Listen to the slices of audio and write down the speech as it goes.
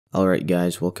Alright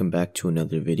guys, welcome back to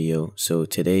another video. So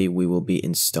today we will be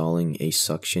installing a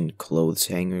suction clothes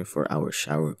hanger for our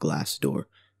shower glass door.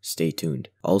 Stay tuned.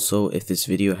 Also, if this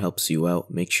video helps you out,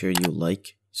 make sure you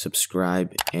like,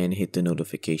 subscribe, and hit the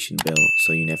notification bell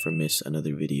so you never miss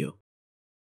another video.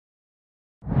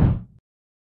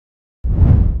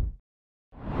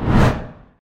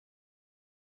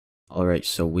 Alright,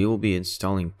 so we will be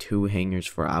installing two hangers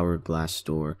for our glass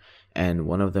door, and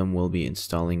one of them will be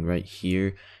installing right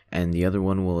here, and the other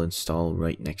one will install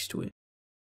right next to it.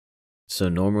 So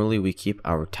normally we keep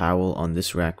our towel on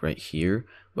this rack right here,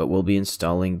 but we'll be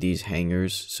installing these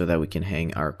hangers so that we can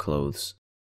hang our clothes.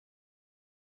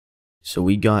 So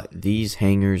we got these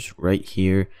hangers right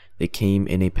here. They came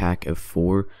in a pack of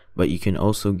 4, but you can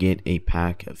also get a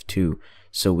pack of 2.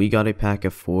 So we got a pack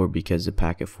of 4 because the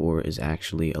pack of 4 is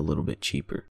actually a little bit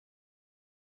cheaper.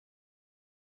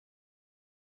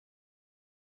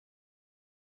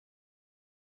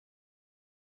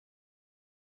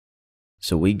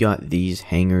 So we got these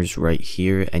hangers right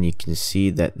here, and you can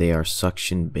see that they are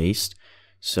suction based.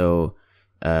 So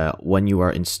when you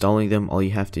are installing them, all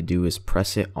you have to do is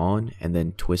press it on and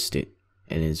then twist it,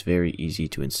 and it's very easy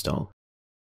to install.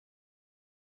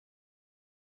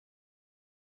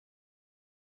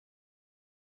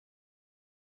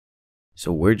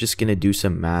 So we're just going to do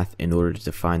some math in order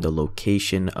to find the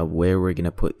location of where we're going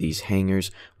to put these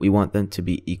hangers. We want them to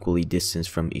be equally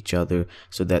distanced from each other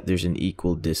so that there's an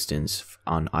equal distance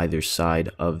on either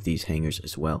side of these hangers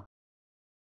as well.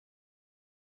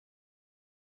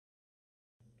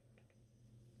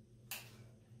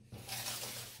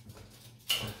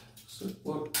 So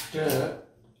put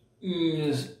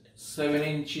 7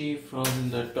 inch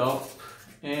from the top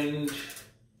end,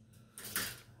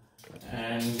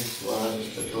 and this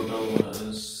was the total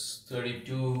was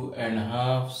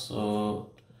 32.5.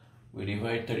 So we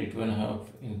divide 32.5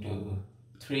 into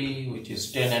 3, which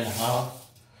is 10.5.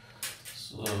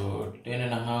 So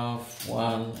 10.5,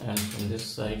 1, and from this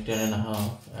side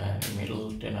 10.5, and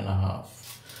middle 10.5.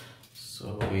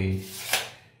 So we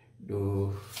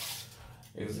do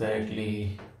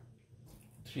exactly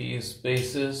 3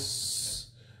 spaces,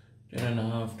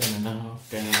 10.5, 10.5,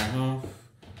 10.5.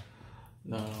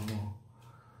 Now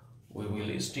we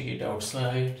will stick it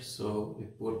outside, so we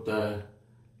put the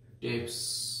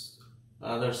tapes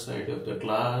other side of the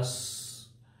glass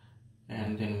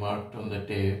and then marked on the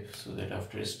tape so that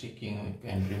after sticking we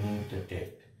can remove the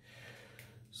tape.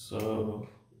 So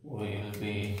we'll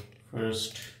be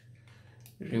first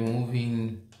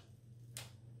removing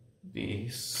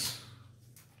this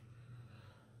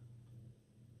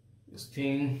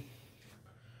thing.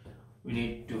 We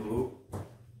need to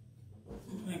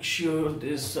make sure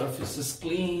this surface is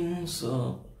clean,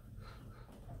 so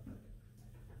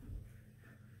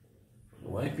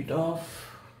wipe it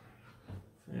off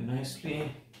very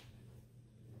nicely.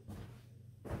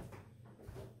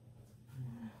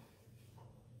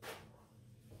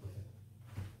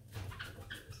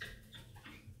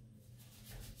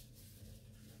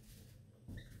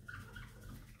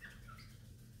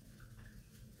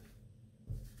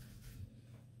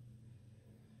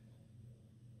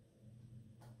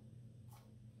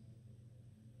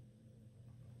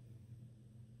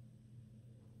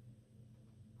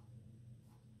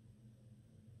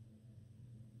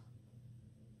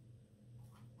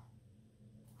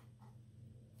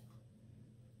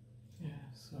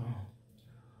 So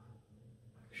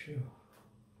sure.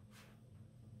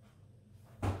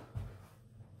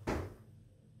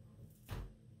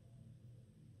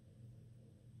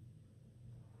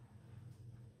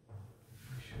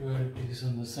 Sure it is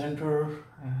on the center.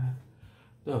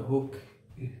 The hook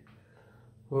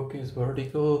is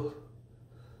vertical.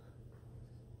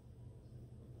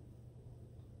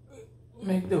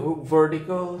 Make the hook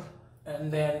vertical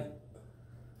and then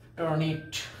turn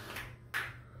it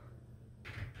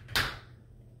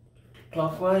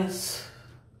clockwise,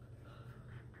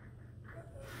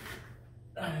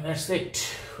 and that's it.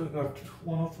 We got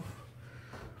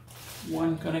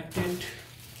one connected.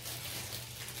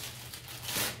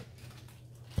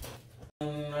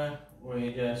 And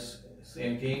we just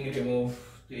same thing, remove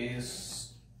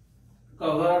this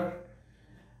cover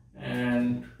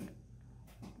and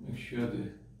make sure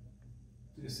that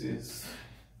this is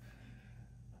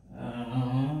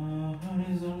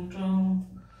horizontal.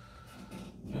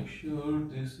 Make sure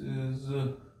this is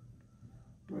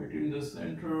right in the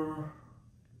center.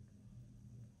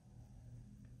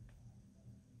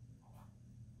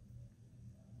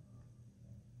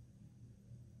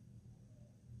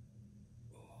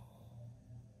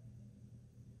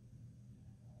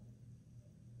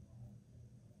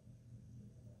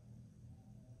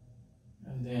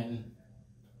 And then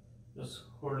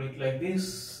hold it like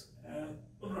this and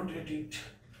rotate it.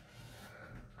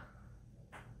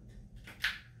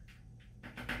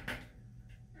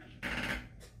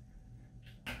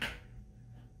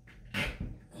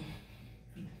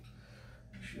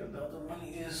 Make sure the other one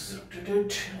is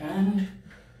rotated and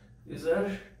these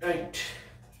are tight.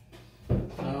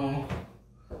 Now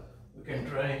we can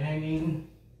try hanging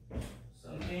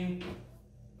something.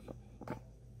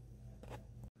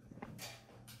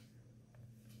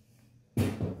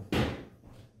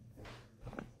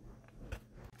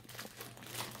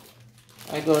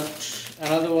 I got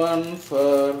another one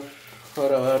for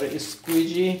our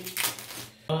squeegee.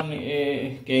 On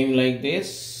a game like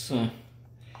this, it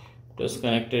was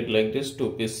connected like this,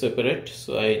 two pieces separate.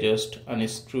 So I just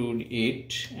unscrewed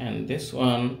it, and this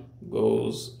one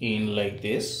goes in like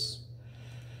this,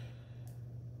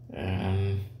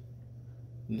 and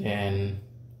then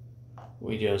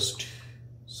we just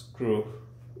screw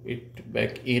it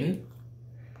back in.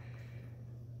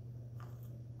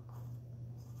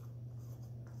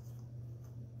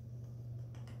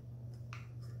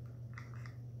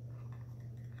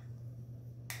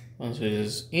 Once it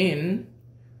is in,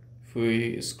 if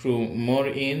we screw more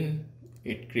in,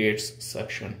 it creates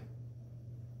suction.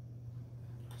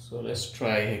 So let's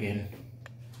try again.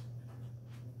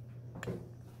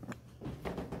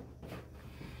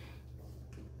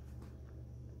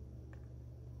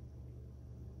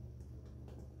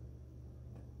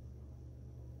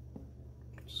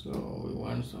 So we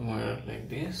want somewhere like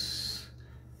this.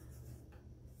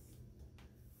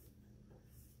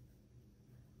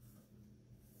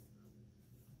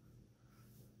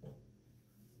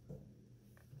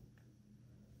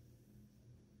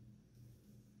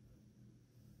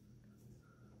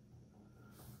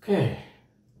 Okay,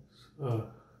 so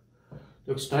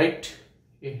looks tight,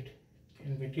 it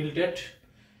can be tilted.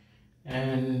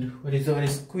 And where is our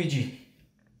squeegee?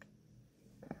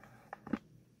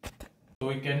 So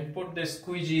we can put the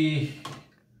squeegee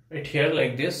right here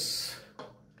like this.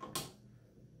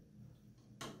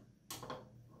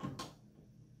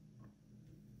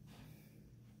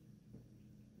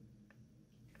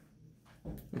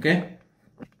 Okay,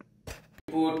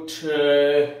 put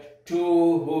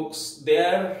two hooks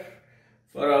there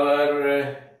for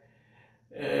our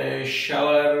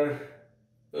shower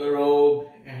robe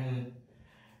and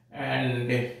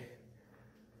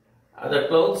other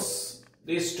clothes.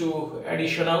 These two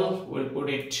additional, we'll put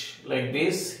it like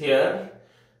this here.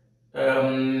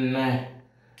 The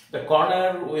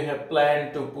corner we have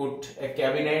planned to put a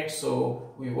cabinet,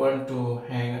 so we want to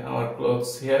hang our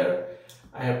clothes here.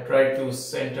 I have tried to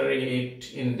center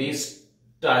it in this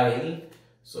style,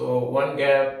 so one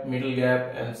gap, middle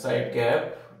gap and side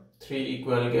gap, three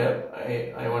equal gap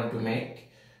I want to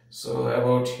make. So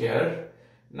about here.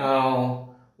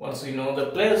 Now once we know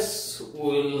the place,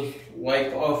 we'll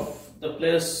wipe off the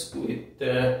place with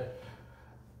a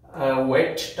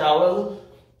wet towel.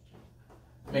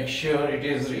 Make sure it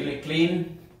is really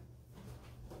clean.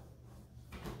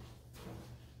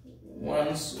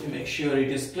 Once we make sure it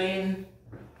is clean,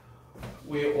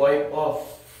 we wipe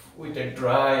off with a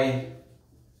dry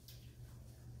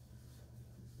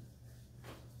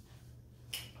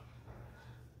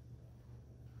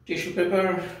tissue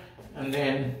paper, and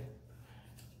then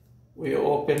we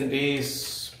open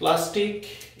this plastic.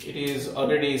 It is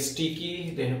already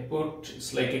sticky, they have put,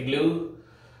 it's like a glue,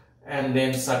 and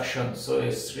then suction, so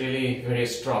it's really very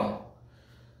strong.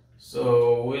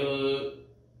 So we'll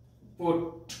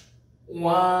put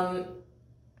one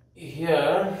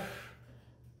here,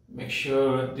 make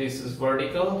sure this is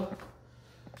vertical,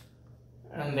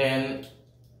 and then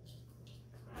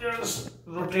just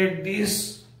rotate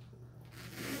this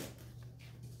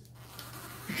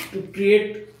to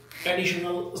create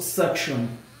additional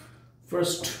suction.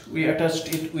 First we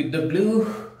attached it with the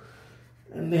glue,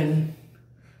 and then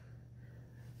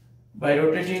by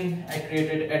rotating I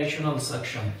created additional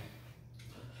suction.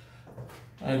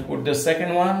 I'll put the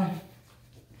second one.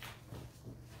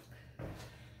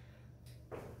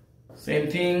 Same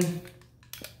thing,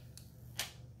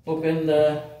 open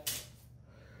the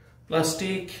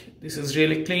plastic. This is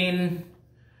really clean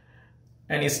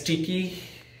and sticky.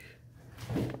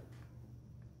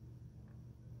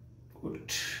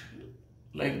 Put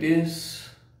like this,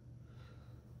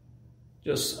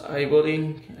 just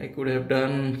eyeballing. I could have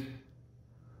done,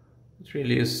 it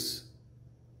really is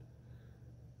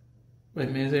by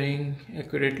measuring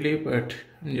accurately, but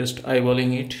I'm just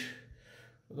eyeballing it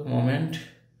for the moment.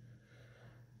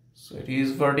 So it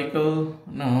is vertical.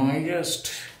 Now I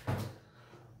just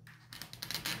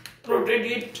rotate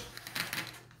it.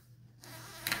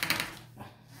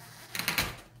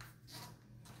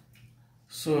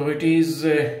 So it is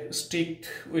stick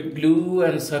with glue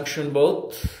and suction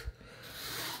both.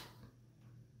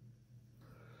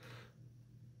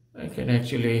 I can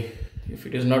actually, if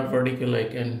it is not vertical, I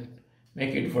can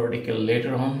make it vertical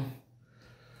later on.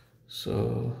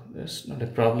 So that's not a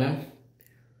problem.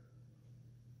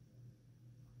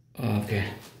 Okay,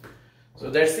 so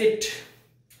that's it.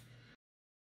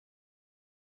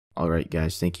 Alright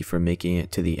guys, thank you for making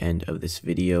it to the end of this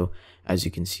video. As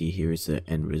you can see, here is the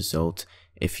end result.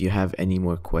 If you have any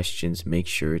more questions, make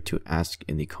sure to ask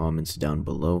in the comments down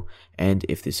below. And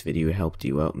if this video helped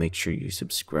you out, make sure you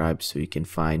subscribe so you can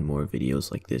find more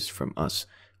videos like this from us.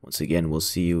 Once again, we'll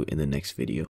see you in the next video.